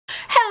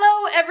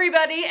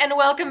everybody, and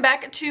welcome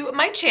back to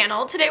my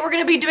channel. Today we're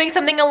going to be doing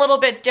something a little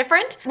bit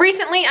different.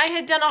 Recently I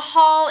had done a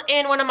haul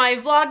in one of my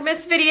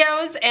VLOGMAS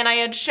videos and I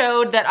had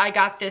showed that I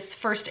got this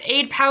first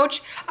aid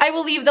pouch. I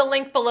will leave the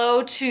link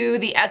below to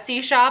the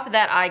Etsy shop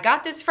that I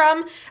got this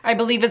from. I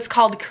believe it's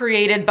called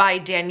Created by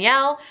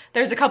Danielle.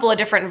 There's a couple of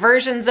different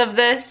versions of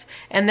this,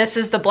 and this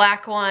is the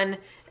black one.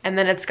 And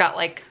then it's got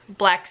like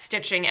black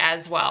stitching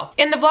as well.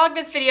 In the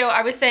VLOGMAS video,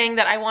 I was saying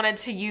that I wanted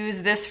to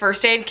use this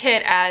first aid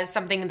kit as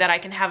something that I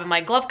can have in my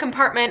glove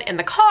compartment in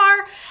the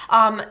car.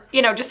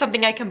 You know, just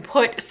something I can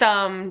put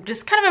some,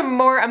 just kind of a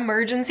more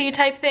emergency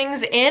type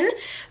things in.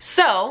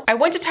 So I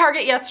went to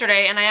Target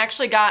yesterday and I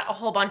actually got a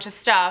whole bunch of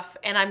stuff,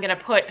 and I'm gonna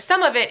put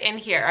some of it in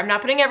here. I'm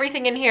not putting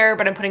everything in here,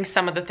 but I'm putting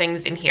some of the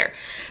things in here.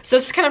 So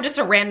it's kind of just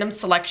a random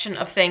selection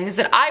of things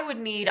that I would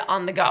need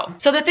on the go.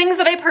 So the things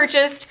that I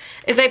purchased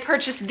is I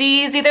purchased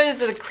these.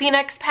 These are the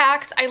Kleenex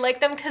packs. I like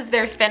them because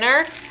they're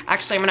thinner.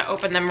 Actually, I'm gonna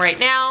open them right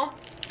now.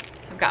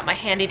 I've got my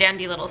handy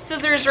dandy little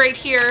scissors right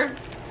here.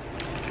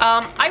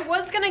 I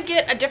was gonna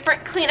get a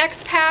different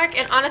Kleenex pack,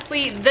 and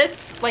honestly,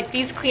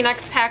 these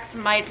Kleenex packs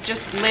might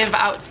just live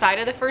outside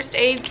of the first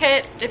aid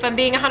kit, if I'm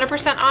being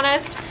 100%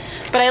 honest.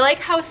 But I like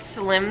how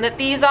slim that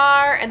these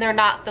are, and they're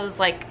not those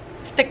like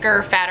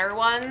thicker, fatter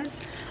ones.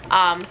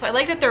 So I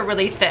like that they're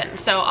really thin.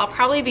 So I'll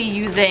probably be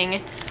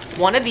using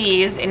one of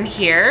these in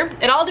here.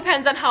 It all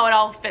depends on how it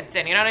all fits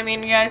in, you know what I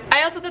mean, you guys?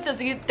 I also thought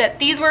that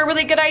these were a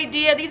really good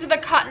idea. These are the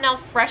Cottonelle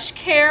Fresh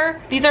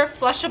Care. These are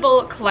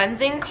flushable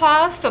cleansing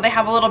cloths, so they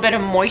have a little bit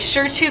of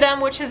moisture to them,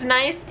 which is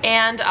nice.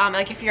 And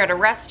like if you're at a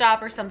rest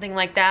stop or something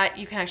like that,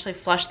 you can actually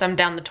flush them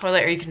down the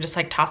toilet, or you can just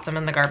like toss them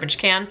in the garbage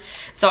can.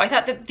 So I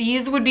thought that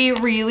these would be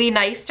really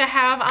nice to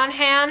have on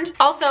hand.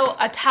 Also,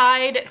 a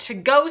Tide To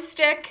Go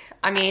stick.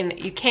 I mean,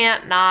 you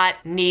can't not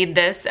need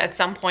this at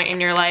some point in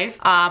your life.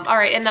 All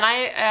right, and then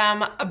I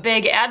am a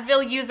big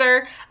Advil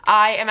user.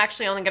 I am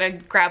actually only gonna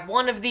grab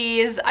one of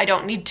these. I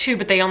don't need two,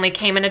 but they only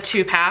came in a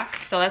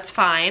 2-pack, so that's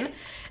fine.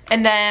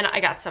 And then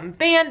I got some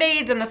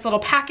Band-Aids in this little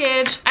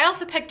package. I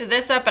also picked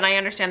this up, and I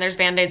understand there's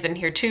Band-Aids in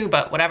here too,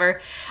 but whatever.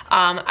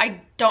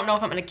 I don't know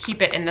if I'm gonna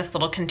keep it in this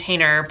little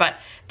container, but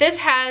this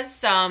has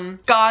some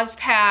gauze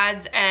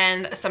pads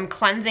and some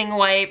cleansing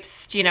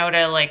wipes, you know,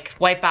 to like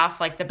wipe off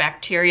like the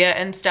bacteria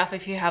and stuff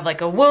if you have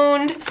like a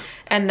wound.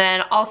 And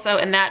then also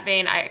in that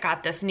vein, I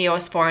got this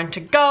Neosporin To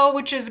Go,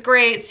 which is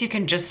great. So you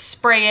can just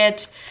spray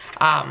it.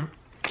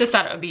 Just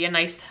thought it would be a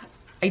nice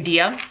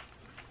idea.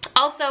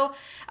 Also,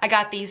 I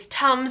got these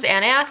Tums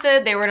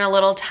Antacid. They were in a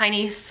little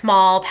tiny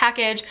small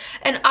package.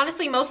 And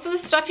honestly, most of the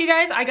stuff, you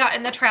guys, I got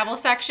in the travel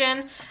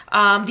section.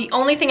 The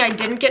only thing I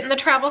didn't get in the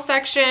travel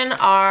section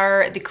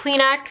are the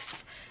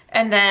Kleenex.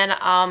 And then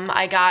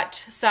I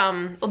got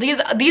some, well, these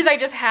I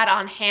just had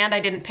on hand. I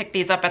didn't pick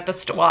these up at the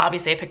store. Well,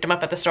 obviously I picked them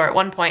up at the store at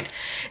one point.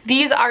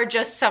 These are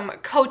just some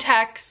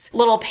Kotex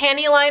little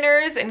panty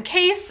liners in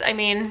case. I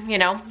mean, you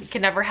know, you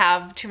can never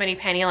have too many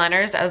panty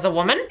liners as a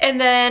woman. And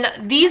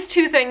then these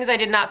two things I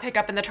did not pick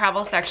up in the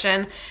travel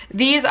section.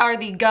 These are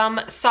the gum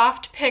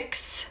soft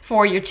picks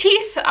for your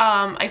teeth.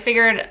 I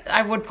figured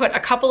I would put a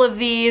couple of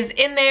these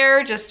in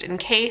there just in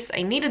case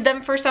I needed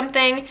them for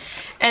something.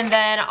 And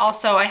then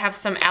also I have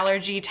some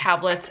allergy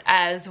tablets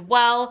as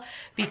well,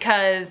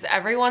 because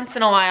every once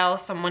in a while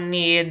someone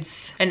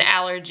needs an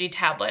allergy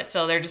tablet.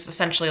 So they're just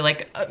essentially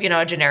like, you know,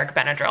 a generic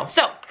Benadryl.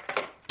 So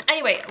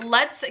anyway,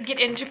 let's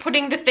get into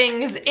putting the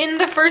things in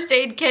the first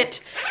aid kit.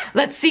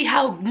 Let's see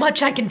how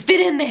much I can fit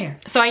in there.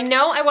 So I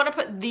know I want to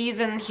put these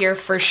in here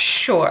for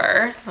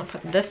sure. I'll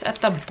put this at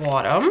the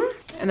bottom.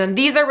 And then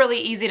these are really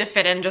easy to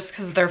fit in just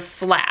because they're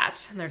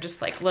flat. And they're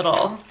just like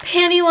little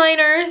panty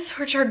liners,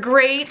 which are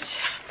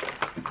great.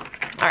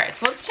 All right,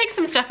 so let's take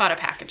some stuff out of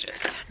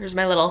packages. Here's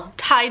my little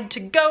Tide To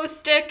Go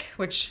stick,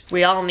 which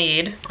we all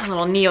need. A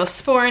little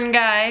Neosporin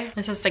guy.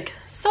 This is like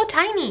so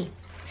tiny.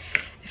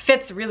 It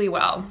fits really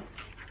well.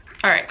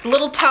 All right, the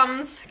little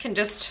Tums can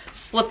just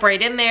slip right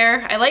in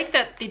there. I like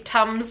that the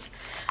Tums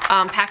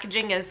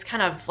packaging is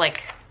kind of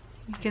like,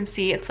 you can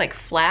see it's like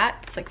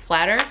flat, it's like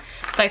flatter.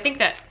 So I think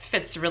that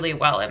fits really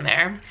well in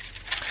there.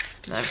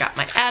 And I've got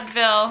my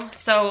Advil.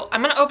 So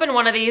I'm gonna open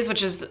one of these,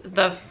 which is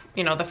the,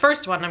 you know, the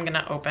first one I'm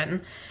gonna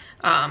open.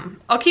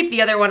 I'll keep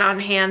the other one on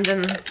hand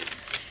and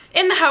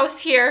in the house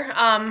here.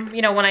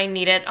 You know, when I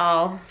need it,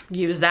 I'll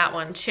use that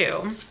one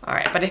too. All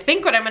right, but I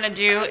think what I'm gonna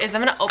do is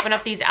I'm gonna open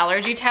up these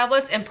allergy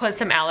tablets and put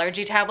some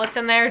allergy tablets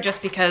in there,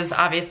 just because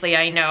obviously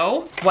I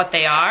know what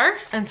they are.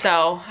 And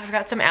so I've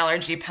got some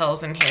allergy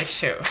pills in here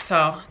too. So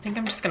I think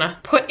I'm just gonna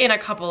put in a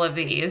couple of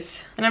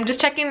these. And I'm just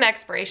checking the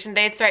expiration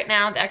dates right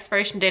now. The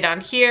expiration date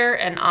on here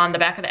and on the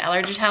back of the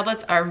allergy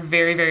tablets are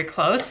very, very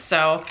close.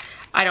 So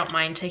I don't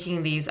mind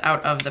taking these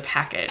out of the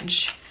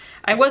package.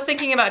 I was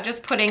thinking about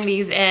just putting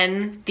these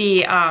in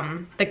the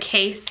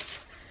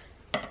case,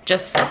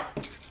 just,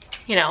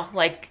 you know,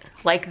 like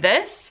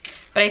this,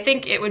 but I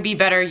think it would be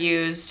better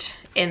used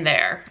in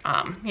there,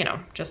 you know,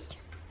 just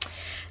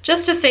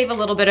to save a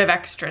little bit of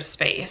extra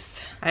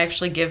space. I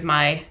actually give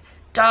my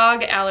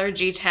dog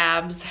allergy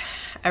tabs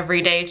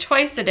every day,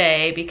 twice a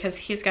day, because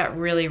he's got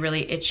really,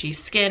 really itchy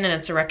skin, and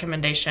it's a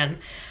recommendation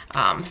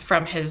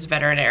from his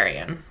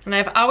veterinarian. And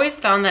I've always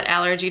found that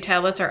allergy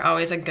tablets are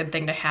always a good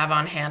thing to have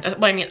on hand.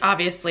 Well, I mean,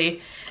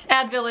 obviously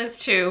Advil is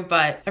too,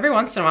 but every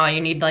once in a while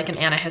you need like an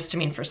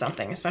antihistamine for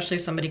something, especially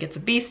if somebody gets a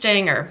bee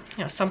sting or,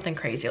 you know, something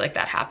crazy like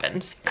that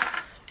happens.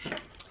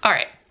 All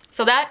right,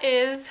 so that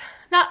is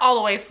not all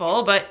the way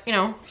full, but you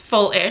know,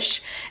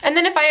 full-ish. And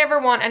then if I ever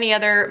want any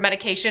other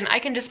medication, I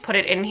can just put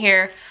it in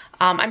here.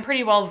 I'm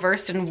pretty well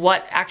versed in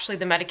what actually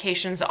the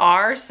medications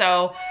are,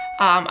 so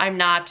I'm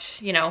not,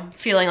 you know,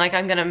 feeling like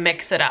I'm gonna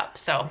mix it up.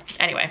 So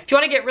anyway, if you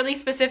wanna get really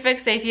specific,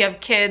 say if you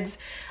have kids,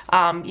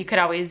 you could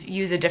always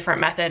use a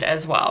different method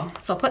as well.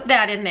 So I'll put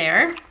that in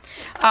there.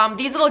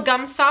 These little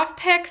gum soft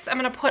picks, I'm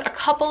gonna put a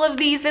couple of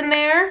these in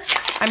there.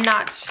 I'm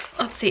not,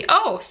 let's see,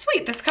 oh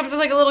sweet, this comes with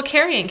like a little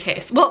carrying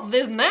case. Well,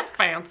 isn't that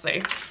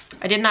fancy?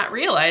 I did not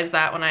realize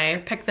that when I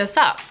picked this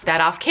up. That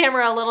off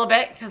camera a little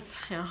bit, because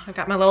you know, I've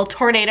got my little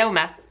tornado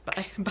mess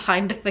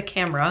behind the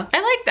camera.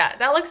 I like that,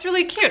 that looks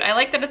really cute. I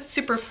like that it's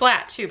super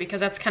flat too, because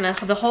that's kind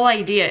of the whole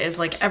idea, is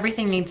like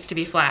everything needs to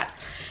be flat.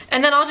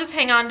 And then I'll just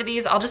hang on to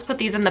these. I'll just put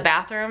these in the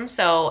bathroom,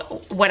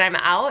 so when I'm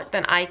out,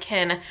 then I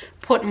can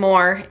put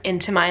more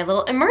into my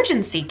little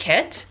emergency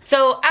kit.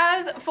 So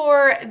as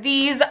for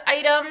these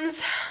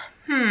items,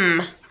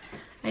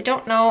 I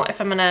don't know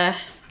if I'm gonna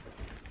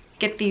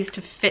get these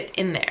to fit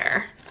in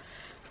there.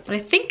 What I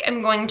think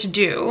I'm going to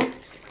do, I'm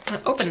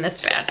gonna open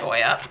this bad boy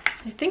up.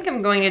 I think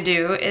I'm going to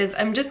do is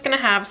I'm just gonna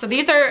have, so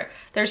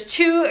there's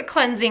 2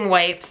 cleansing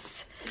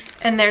wipes,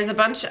 and there's a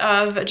bunch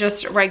of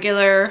just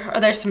regular, or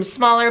there's some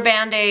smaller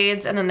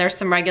Band-Aids, and then there's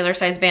some regular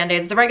size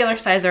Band-Aids. The regular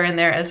size are in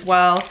there as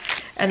well.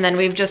 And then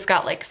we've just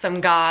got like some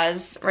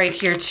gauze right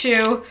here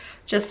too,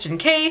 just in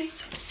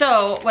case.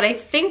 So what I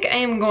think I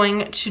am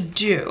going to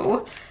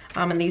do,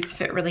 and these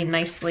fit really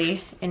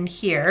nicely in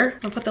here,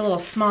 I'll put the little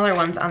smaller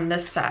ones on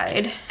this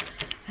side.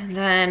 And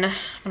then I'm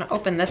gonna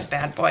open this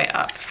bad boy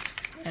up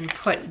and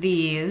put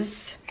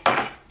these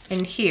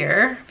in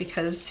here,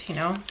 because, you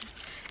know,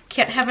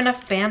 can't have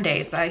enough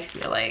Band-Aids, I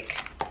feel like.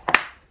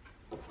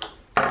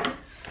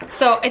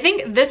 So I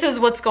think this is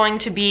what's going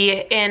to be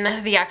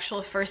in the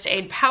actual first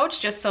aid pouch,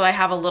 just so I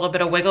have a little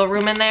bit of wiggle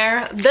room in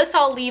there. This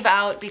I'll leave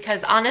out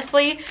because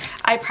honestly,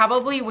 I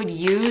probably would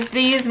use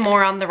these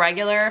more on the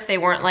regular if they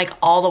weren't like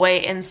all the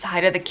way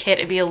inside of the kit.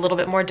 It'd be a little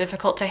bit more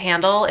difficult to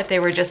handle if they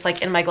were just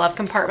like in my glove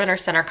compartment or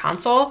center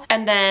console.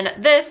 And then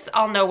this,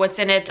 I'll know what's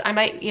in it. I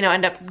might, you know,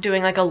 end up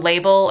doing like a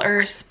label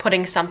or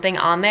putting something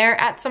on there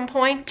at some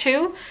point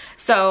too.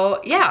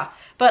 So yeah.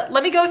 But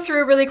let me go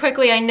through really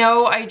quickly. I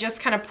know I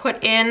just kind of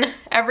put in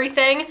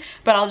everything,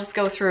 but I'll just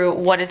go through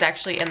what is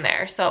actually in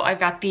there. So I've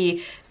got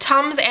the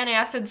Tums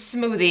Antacid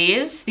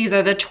Smoothies. These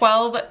are the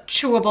 12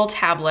 chewable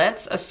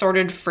tablets,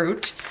 assorted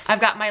fruit. I've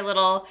got my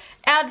little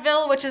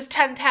Advil, which is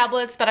 10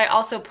 tablets, but I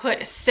also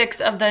put 6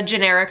 of the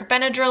generic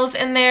Benadryls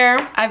in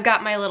there. I've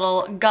got my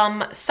little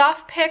gum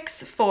soft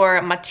picks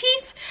for my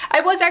teeth. I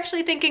was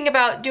actually thinking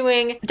about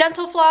doing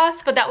dental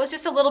floss, but that was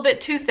just a little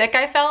bit too thick,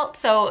 I felt.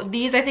 So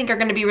these I think are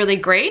gonna be really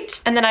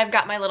great. And then I've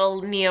got my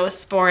little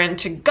Neosporin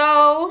To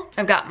Go.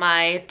 I've got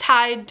my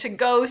Tide To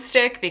Go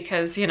stick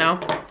because, you know,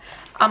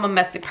 I'm a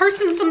messy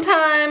person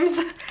sometimes.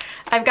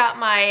 I've got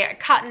my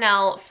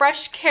Cottonelle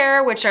Fresh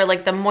Care, which are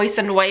like the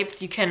moistened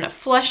wipes. You can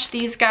flush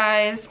these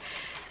guys.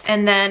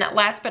 And then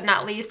last but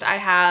not least, I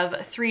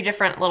have 3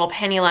 different little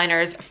panty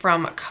liners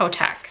from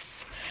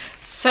Kotex.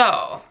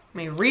 So let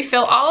me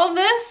refill all of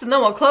this and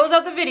then we'll close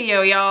out the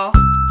video, y'all.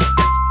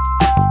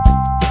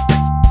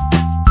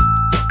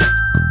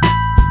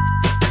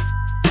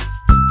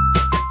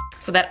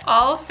 So that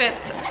all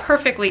fits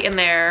perfectly in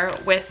there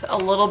with a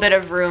little bit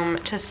of room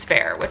to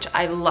spare, which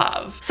I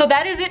love. So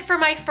that is it for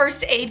my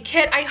first aid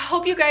kit. I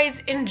hope you guys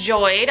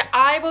enjoyed.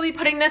 I will be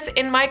putting this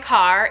in my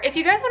car. If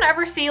you guys want to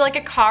ever see like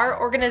a car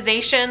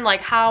organization,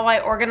 like how I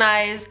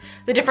organize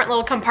the different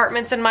little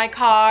compartments in my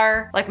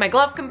car, like my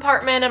glove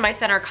compartment and my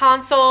center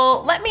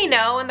console, let me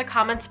know in the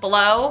comments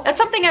below. That's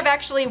something I've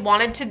actually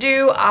wanted to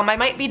do. I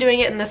might be doing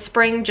it in the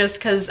spring just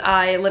because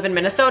I live in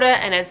Minnesota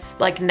and it's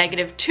like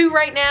 -2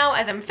 right now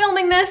as I'm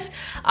filming this.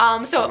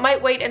 So it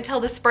might wait until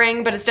the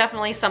spring, but it's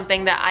definitely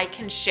something that I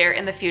can share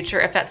in the future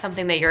if that's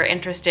something that you're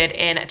interested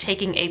in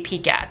taking a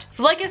peek at.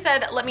 So like I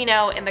said, let me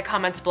know in the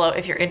comments below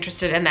if you're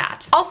interested in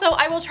that. Also,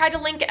 I will try to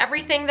link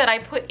everything that I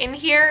put in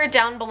here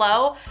down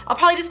below. I'll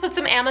probably just put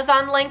some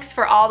Amazon links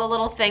for all the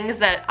little things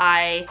that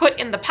I put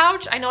in the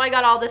pouch. I know I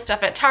got all this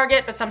stuff at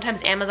Target, but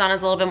sometimes Amazon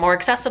is a little bit more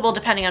accessible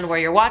depending on where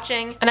you're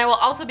watching. And I will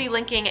also be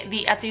linking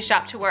the Etsy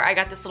shop to where I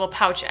got this little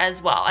pouch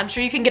as well. I'm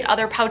sure you can get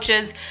other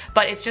pouches,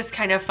 but it's just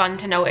kind of fun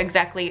to know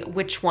exactly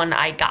which one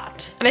I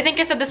got. And I think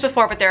I said this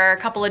before, but there are a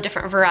couple of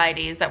different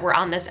varieties that were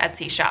on this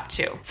Etsy shop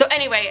too. So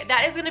anyway,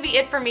 that is gonna be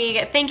it for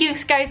me. Thank you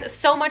guys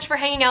so much for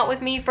hanging out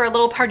with me for a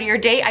little part of your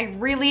day. I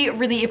really,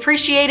 really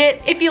appreciate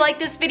it. If you like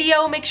this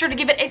video, make sure to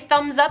give it a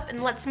thumbs up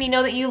and lets me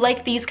know that you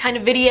like these kind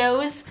of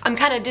videos. I'm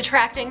kind of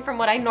detracting from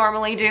what I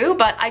normally do,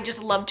 but I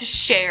just love to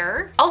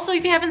share. Also,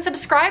 if you haven't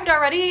subscribed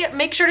already,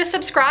 make sure to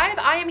subscribe.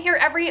 I am here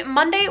every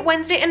Monday,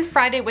 Wednesday, and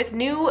Friday with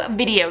new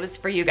videos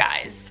for you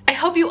guys. I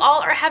hope you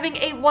all are having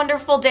a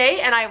wonderful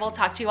day, and I will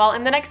talk to you all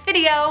in the next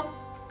video.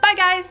 Bye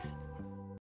guys!